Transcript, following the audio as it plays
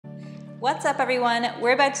What's up everyone?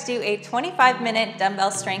 We're about to do a 25-minute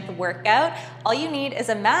dumbbell strength workout. All you need is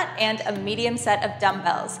a mat and a medium set of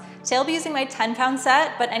dumbbells. Today I'll be using my 10-pound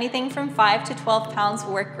set, but anything from 5 to 12 pounds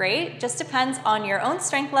will work great. Just depends on your own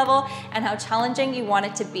strength level and how challenging you want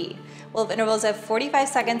it to be. We'll have intervals of 45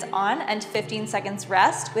 seconds on and 15 seconds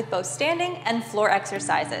rest with both standing and floor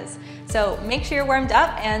exercises. So make sure you're warmed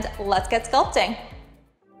up and let's get sculpting.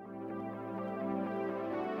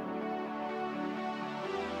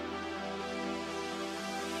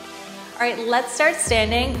 All right, let's start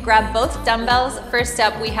standing. Grab both dumbbells. First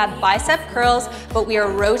up, we have bicep curls, but we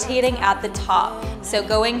are rotating at the top. So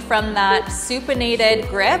going from that supinated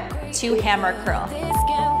grip to hammer curl.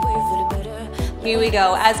 Here we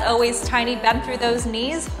go. As always, tiny bend through those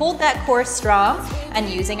knees. Hold that core strong and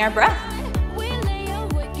using our breath.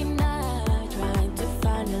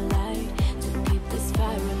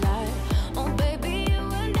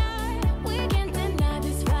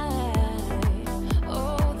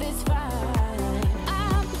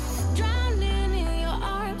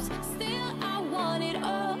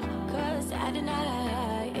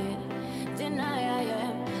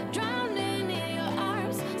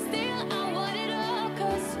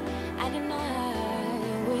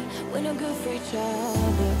 Good for each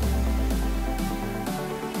other.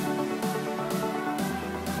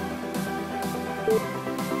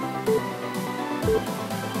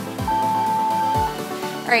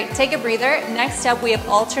 All right, take a breather. Next up, we have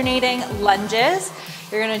alternating lunges.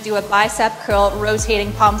 You're gonna do a bicep curl,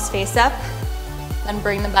 rotating palms face up, then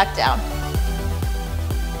bring them back down.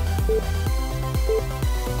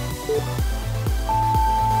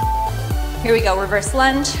 Here we go, reverse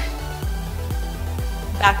lunge.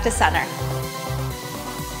 Back to center.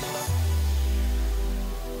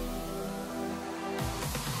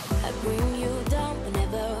 I bring you down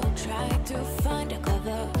whenever I try to find a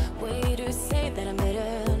clever way to say that I'm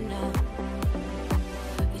better now.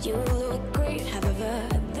 You look great, however,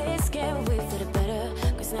 this can't wait for the better,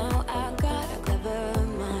 cause now I got a clever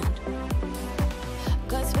mind.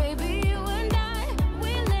 Cause baby, you and I,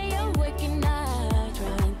 we lay awake at night,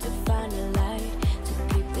 trying to find a light to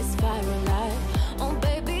keep this fire alive. Oh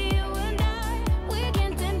baby, you and I, we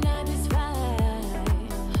can't deny this fight.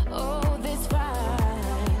 Oh, this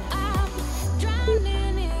fight. I'm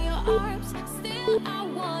drowning in your arms, still I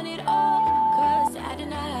want it all, cause I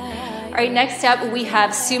deny. All right, next up we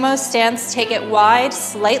have sumo stance. Take it wide,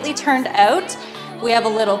 slightly turned out. We have a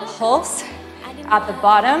little pulse at the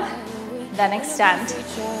bottom, then extend.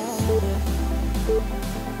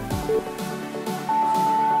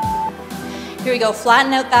 Here we go,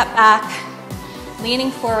 flatten out that back.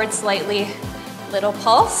 Leaning forward slightly, little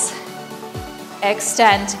pulse,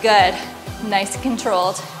 extend, good, nice and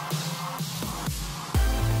controlled.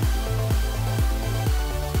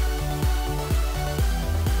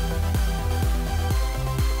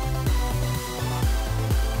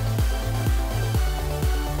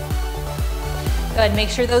 Good, make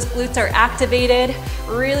sure those glutes are activated.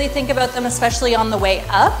 Really think about them, especially on the way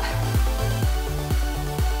up.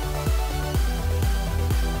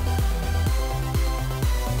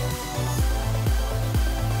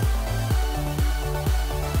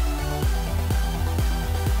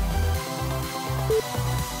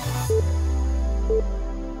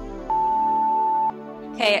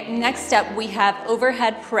 Okay, next up we have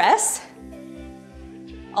overhead press,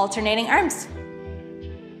 alternating arms.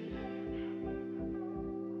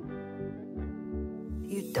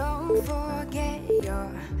 You don't forget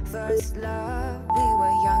your first love. We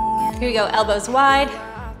were young and here we go, elbows wide,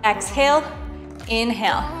 exhale,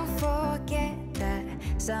 inhale. don't forget that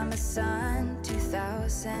summer sun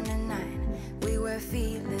 2009. We were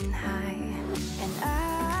feeling high and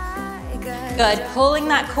I got Good, pulling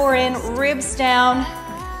that core in, ribs down,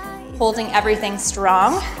 holding everything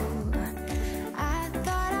strong. I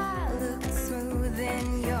thought I looked smooth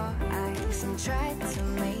in your eyes and tried to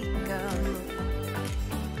make a move.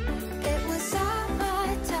 It was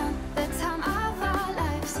summertime, the time of our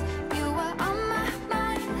lives. You were on my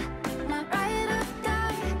mind, my ride or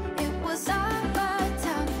die. It was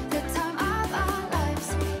summertime, the time of our lives.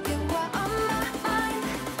 You were on my mind,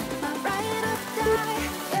 my ride or die.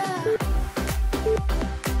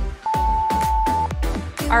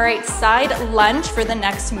 All right, side lunge for the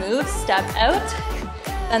next move. Step out,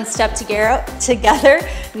 then step together,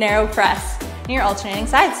 narrow press. And you're alternating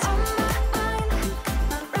sides.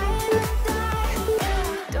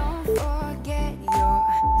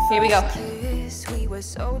 Here we go. We were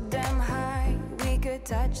so damn high, we could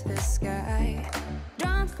touch the sky.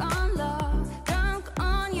 Drunk on love, drunk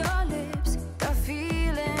on your lips, the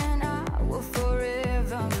feeling I will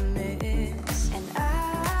forever miss. And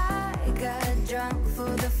I got drunk for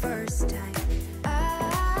the first time.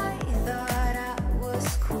 I thought I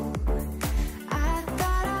was cool. I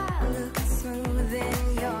thought I looked smooth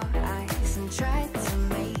in your eyes and tried to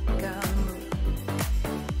make a move.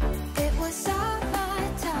 It was all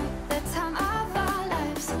my time, the time of our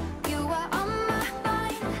lives. You were on my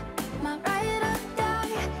mind, my ride or die.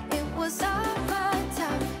 It was all my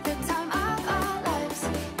time, the time of our lives.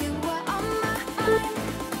 You were on my mind,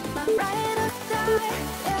 my ride or die.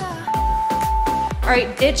 Yeah. All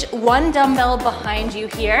right, ditch one dumbbell behind you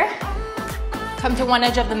here. Come to one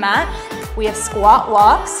edge of the mat. We have squat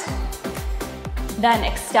walks. Then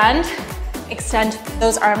extend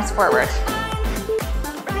those arms forward.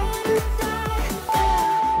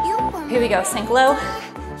 Here we go, sink low.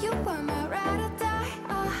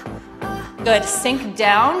 Good, sink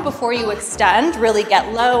down before you extend, really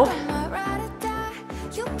get low.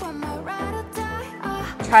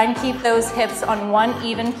 Try and keep those hips on one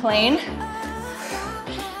even plane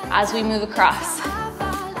as we move across.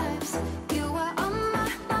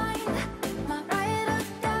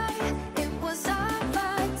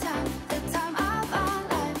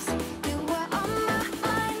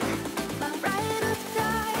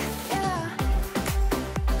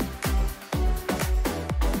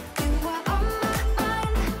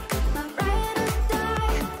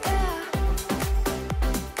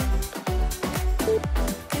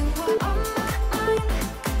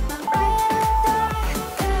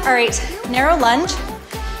 All right, narrow lunge.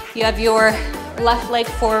 You have your left leg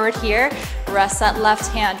forward here. Rest that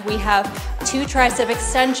left hand. We have 2 tricep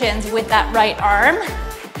extensions with that right arm.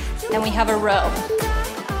 And we have a row.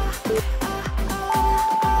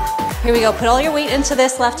 Here we go, put all your weight into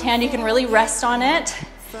this left hand. You can really rest on it.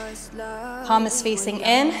 Palm is facing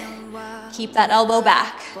in. Keep that elbow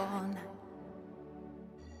back.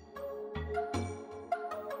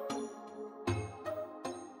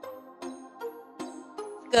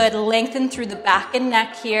 Good, lengthen through the back and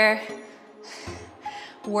neck here.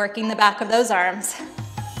 Working the back of those arms.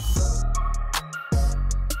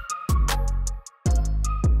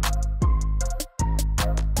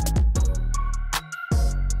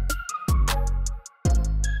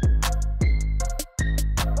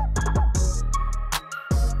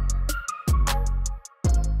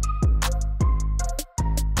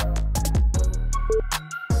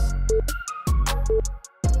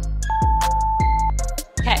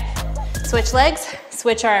 Switch legs,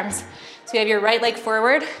 switch arms. So you have your right leg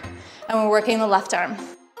forward and we're working the left arm.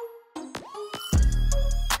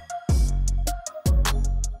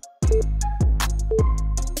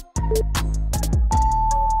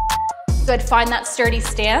 Good, find that sturdy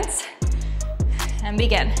stance and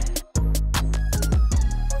begin.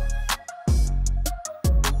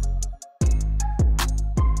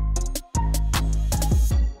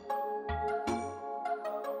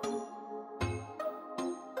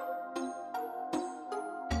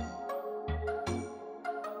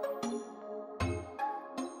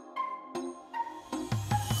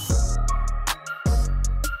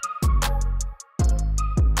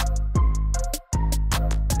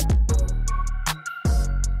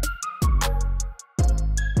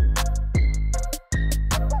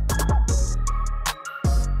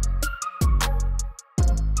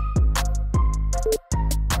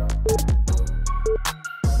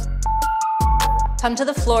 Come to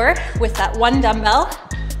the floor with that one dumbbell.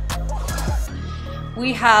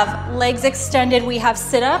 We have legs extended, we have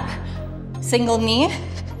sit up, single knee,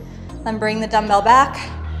 then bring the dumbbell back,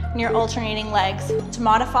 and you're alternating legs. To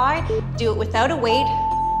modify, do it without a weight,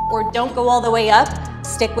 or don't go all the way up,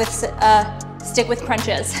 stick with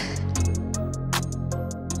crunches.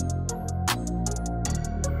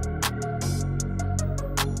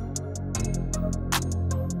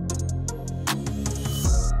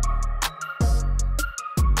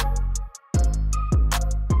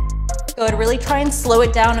 Good, really try and slow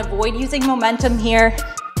it down, avoid using momentum here.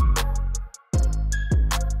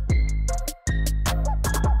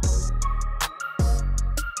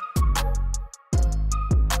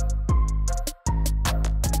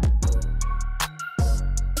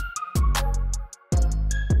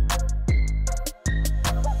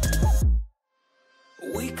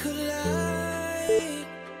 We collide,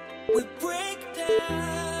 we break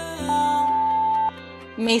down.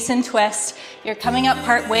 Mason twist. You're coming up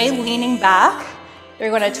part way, leaning back.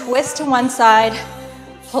 You're going to twist to one side,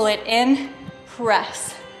 pull it in,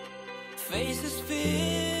 press. Faces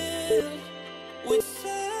filled with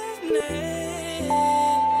sadness.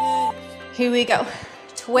 Here we go.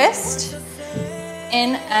 Twist,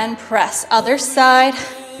 in and press. Other side.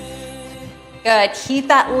 Good, keep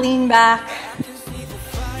that lean back.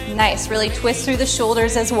 Nice, really twist through the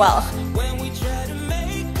shoulders as well. When we try to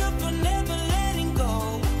make up for never letting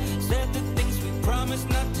go.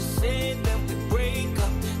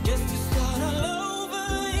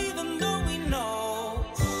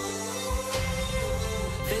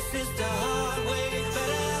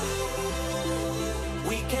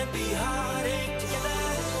 be heartache together.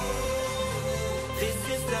 This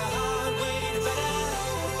is the hard way to better.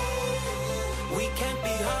 We can't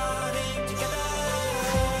be heartache together.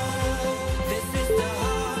 This is the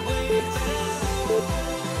hard way to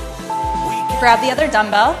better. Grab the other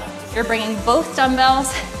dumbbell. You're bringing both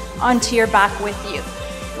dumbbells onto your back with you.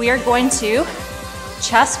 We are going to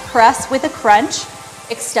chest press with a crunch,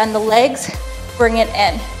 extend the legs, bring it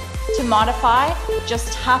in. To modify,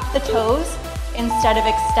 just tap the toes instead of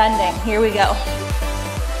extending. Here we go.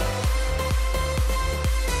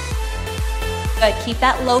 Good, keep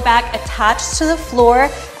that low back attached to the floor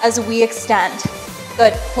as we extend.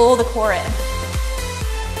 Good, pull the core in.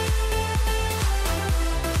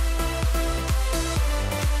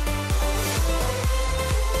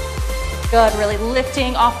 Good, really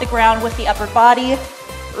lifting off the ground with the upper body.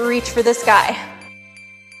 Reach for the sky.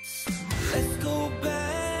 Let's go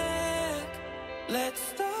back. Let's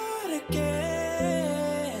start again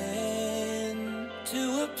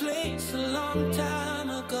to a place a long time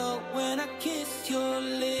ago when I kissed your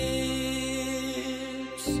lips.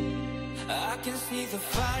 I can see the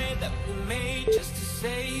fire that we made just to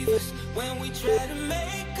save us when we try to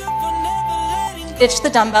make up for never letting go. Ditch the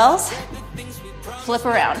dumbbells. Flip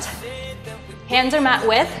around. Hands are mat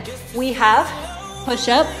width. We have push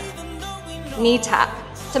up, knee tap.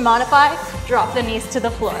 To modify, drop the knees to the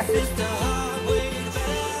floor.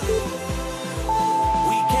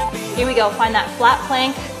 Here we go, find that flat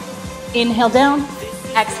plank. Inhale down,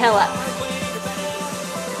 exhale up.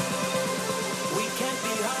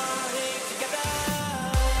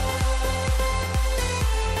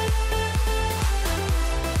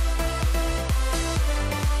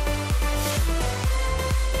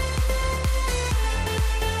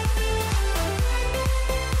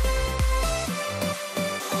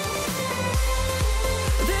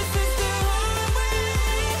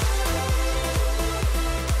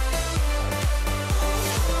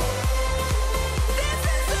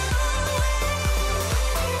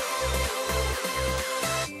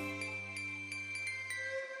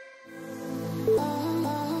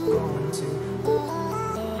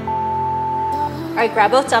 All right,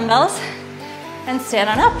 grab both dumbbells and stand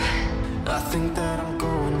on up.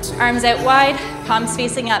 Arms out wide, palms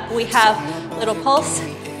facing up. We have little pulse,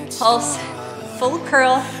 pulse, full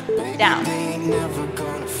curl, down.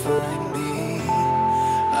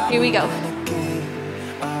 Here we go.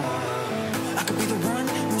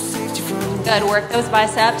 Good, work those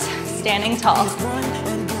biceps, standing tall.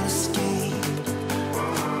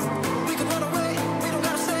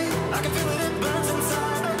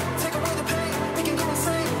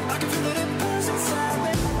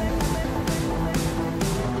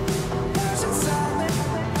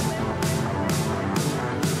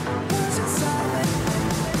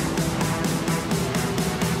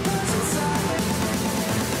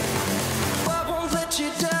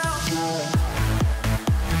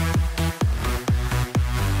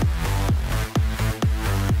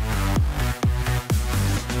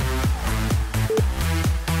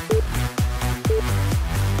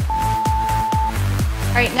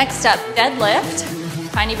 All right, next up,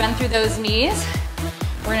 deadlift. Tiny bend through those knees.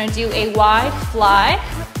 We're gonna do a wide fly.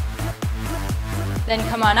 Then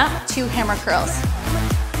come on up, 2 hammer curls.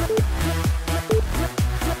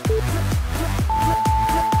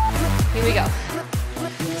 Here we go.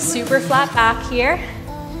 Super flat back here.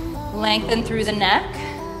 Lengthen through the neck.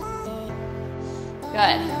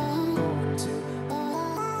 Good.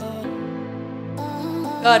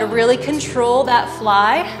 Good, really control that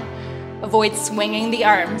fly. Avoid swinging the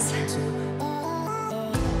arms.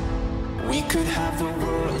 We could have the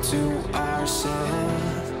world to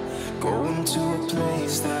ourselves, going to a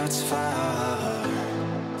place that's far,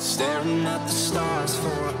 staring at the stars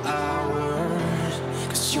for hours,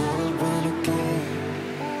 'cause you're a renegade.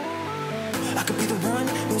 I could be the one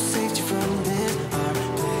who saved you from this hard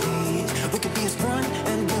place. We could be as one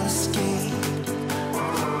and we'll escape.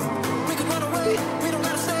 We could run away, we don't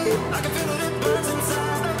gotta stay. I can feel it, it burns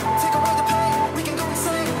inside. Take away the pain, we can go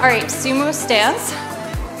insane. All right, sumo stance.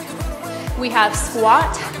 We have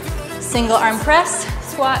squat, single arm press,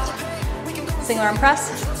 squat, single arm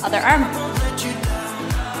press, other arm.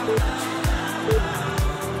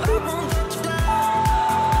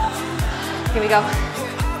 Here we go.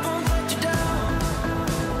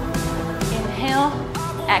 Inhale,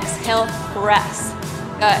 exhale, press.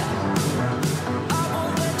 Good.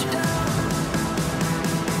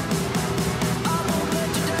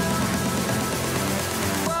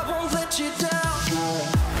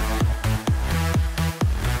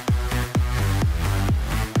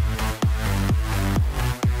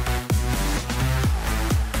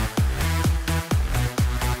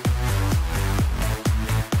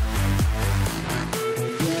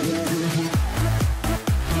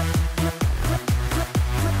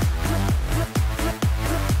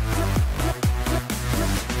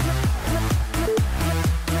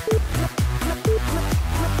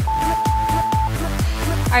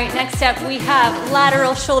 All right, next up we have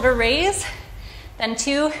lateral shoulder raise, then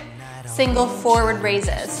 2 single forward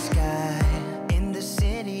raises. In the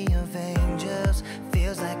city of angels,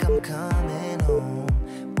 feels like I'm coming home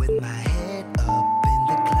with my head up in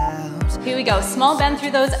the clouds. Here we go, small bend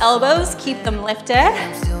through those elbows, keep them lifted.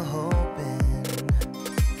 I'm still hoping,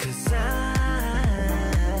 'cause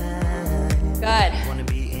Good. wanna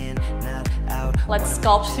be in, not out. Let's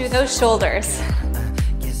sculpt through those shoulders.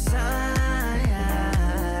 Yes, I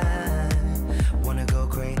wanna go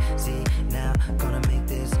crazy now, gonna make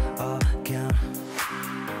this all count.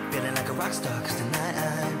 Feeling like a rock star, 'cause tonight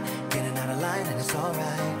I'm getting out of line and it's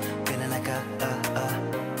alright. Feeling like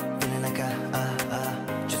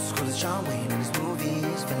just as cool as John Wayne in his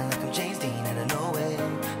movies. Feeling like I'm James Dean and I know it.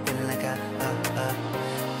 Feeling like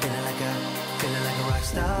feeling like a rock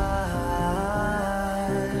star.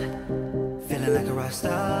 Feeling like a rock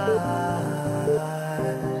star.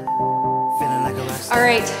 Feeling like a rock star. All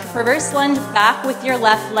right, reverse lunge back with your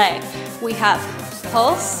left leg. We have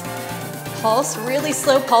pulse, pulse, really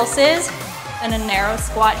slow pulses, and a narrow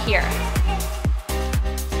squat here.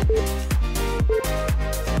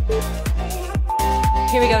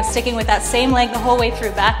 Here we go, sticking with that same leg the whole way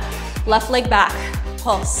through. Back, left leg back,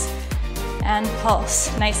 pulse, and pulse,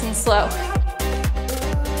 nice and slow.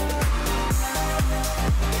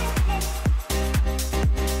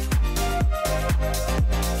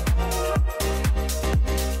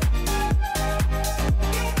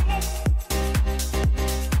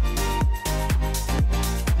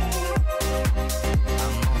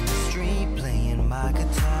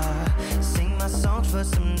 For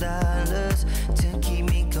some dollars to keep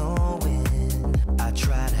me going, I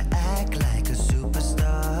try to act like a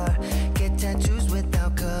superstar, get tattoos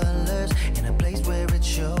without colors in a place where it's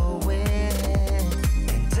showing,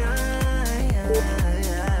 and I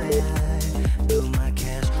blew my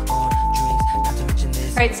cash on drinks, not to mention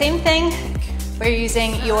this. All right, same thing. We're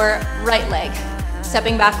using your right leg,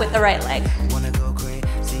 stepping back with the right leg. Wanna go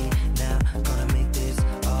crazy now, gonna make this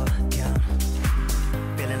all count.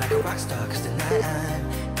 Feeling like a rock star, 'cause tonight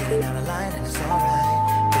I'm getting out of line and it's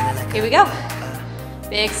alright. Feeling like Here we go.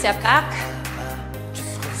 Big step back,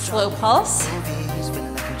 slow pulse. movies,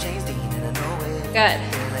 feeling like I'm James Dean and I know it. Good.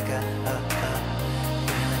 Feeling like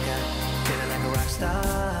a rock star.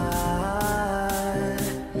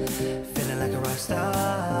 Feeling like a rock star.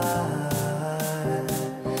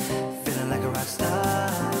 Feeling like a rock star.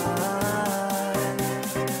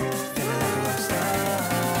 Feeling like a rock star.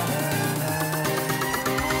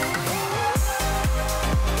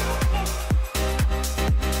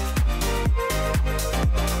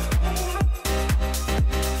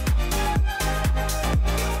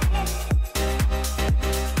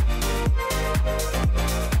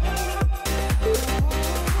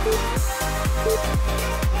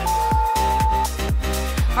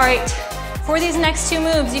 All right, for these next 2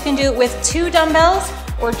 moves, you can do it with 2 dumbbells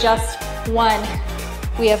or just 1.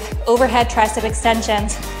 We have overhead tricep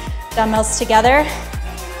extensions. Dumbbells together,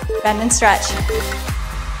 bend and stretch.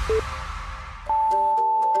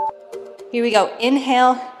 Here we go,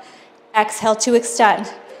 inhale, exhale to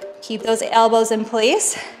extend. Keep those elbows in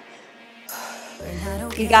place.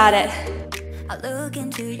 You got it. I look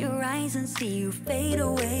into your eyes and see you fade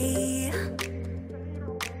away.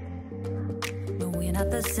 But we're not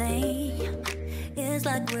the same. It's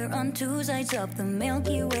like we're on 2 sides of the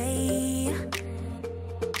Milky Way.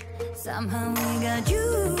 Somehow we got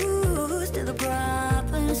used to the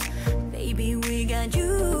problems. Baby, we got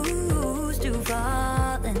used to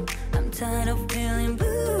falling. I'm tired of feeling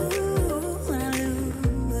blue when I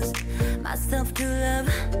lose myself to love.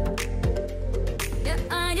 Yeah,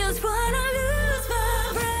 I just wanna lose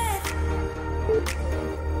my breath.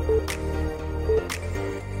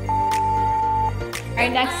 All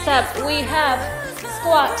right, next up, we have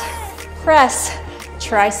squat, press,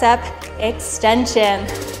 tricep extension.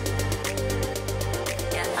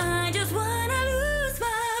 Yeah, I just wanna lose my.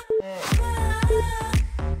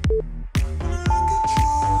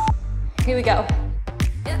 Here we go.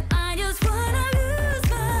 Yeah, I just wanna lose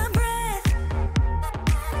my breath.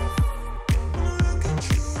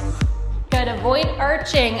 Good, avoid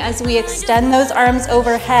arching as we extend those arms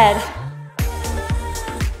overhead.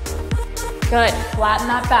 Good, flatten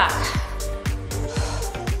that back.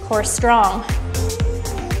 Core strong.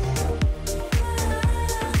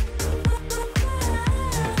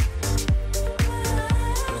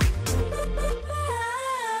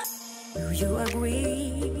 Do you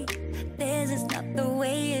agree? This is not the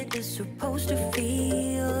way it is supposed to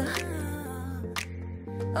feel.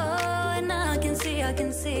 Oh, and I can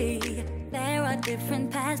see there are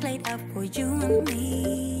different paths laid out for you and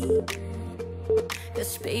me.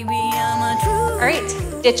 'Cause baby, I'm a true. All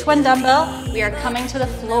right, Ditch one dumbbell. We are coming to the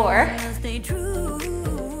floor.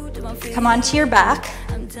 Come onto your back.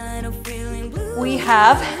 We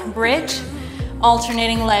have bridge,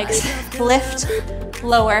 alternating legs. Lift,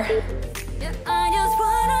 lower.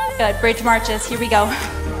 Good, bridge marches, here we go.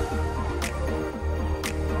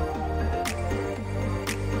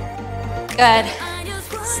 Good.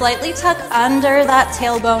 Slightly tuck under that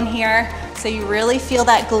tailbone here so you really feel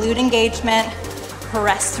that glute engagement.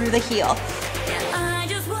 Press through the heel.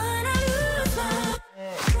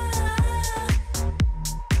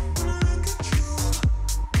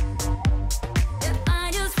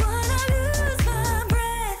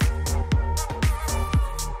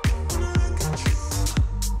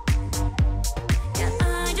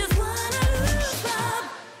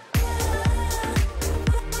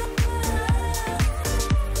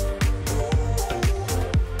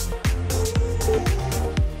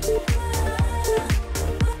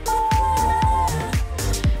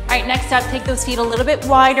 All right, next up, take those feet a little bit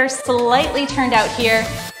wider, slightly turned out here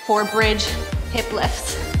for bridge hip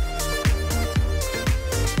lifts.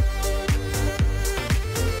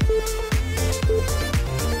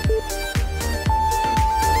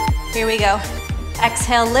 Here we go.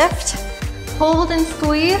 Exhale, lift, hold and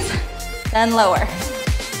squeeze, then lower.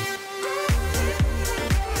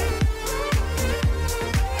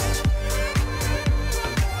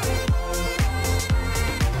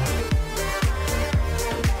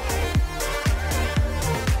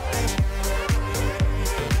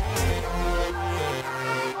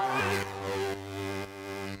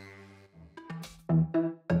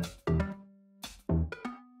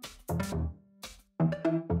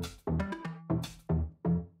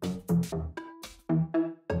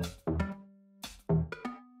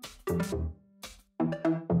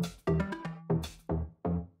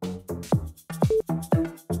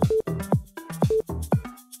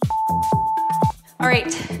 All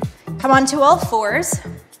right, come on to all fours.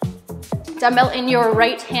 Dumbbell in your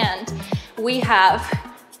right hand. We have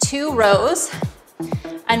 2 rows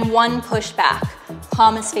and 1 push back.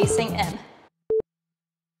 Palm is facing in.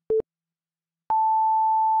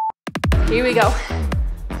 Here we go.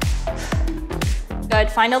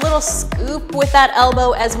 Good, find a little scoop with that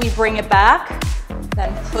elbow as we bring it back,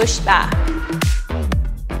 then push back.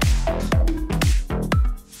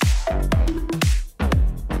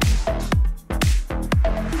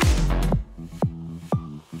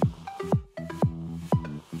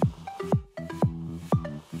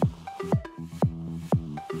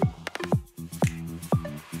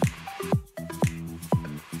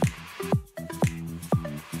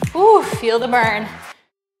 Ooh, feel the burn.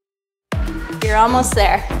 You're almost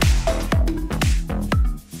there.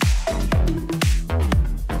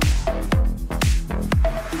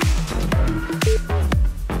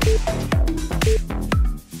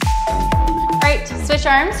 All right, switch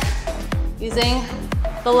arms using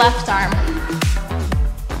the left arm.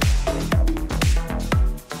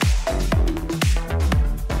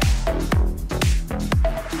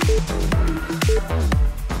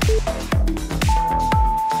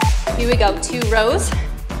 Here we go, 2 rows.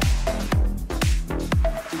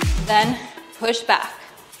 Then push back.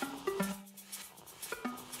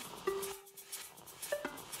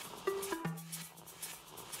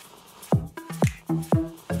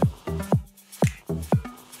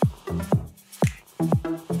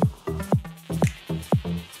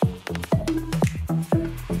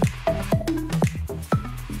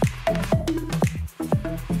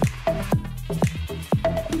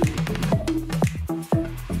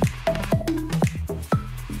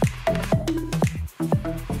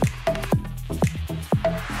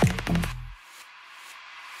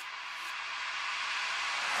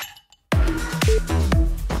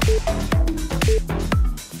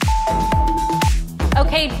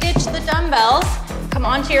 Okay, ditch the dumbbells. Come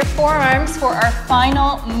onto your forearms for our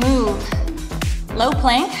final move. Low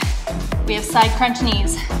plank. We have side crunch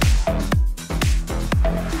knees.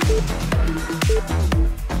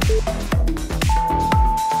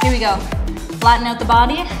 Here we go. Flatten out the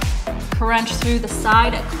body. Crunch through the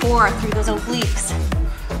side core, through those obliques.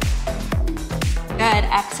 Good,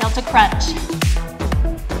 exhale to crunch.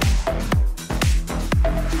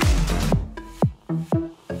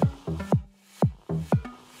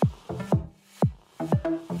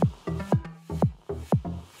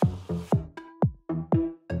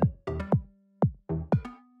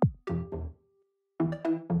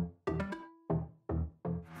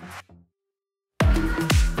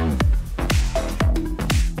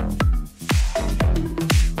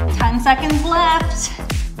 Seconds left.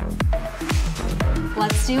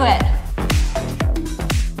 Let's do it.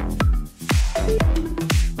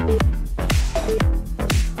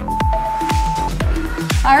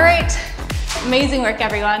 All right, amazing work,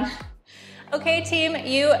 everyone. Okay, team,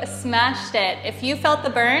 you smashed it. If you felt the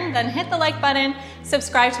burn, then hit the like button,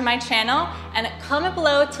 subscribe to my channel, and comment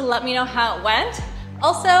below to let me know how it went.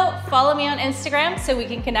 Also, follow me on Instagram so we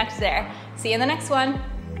can connect there. See you in the next one.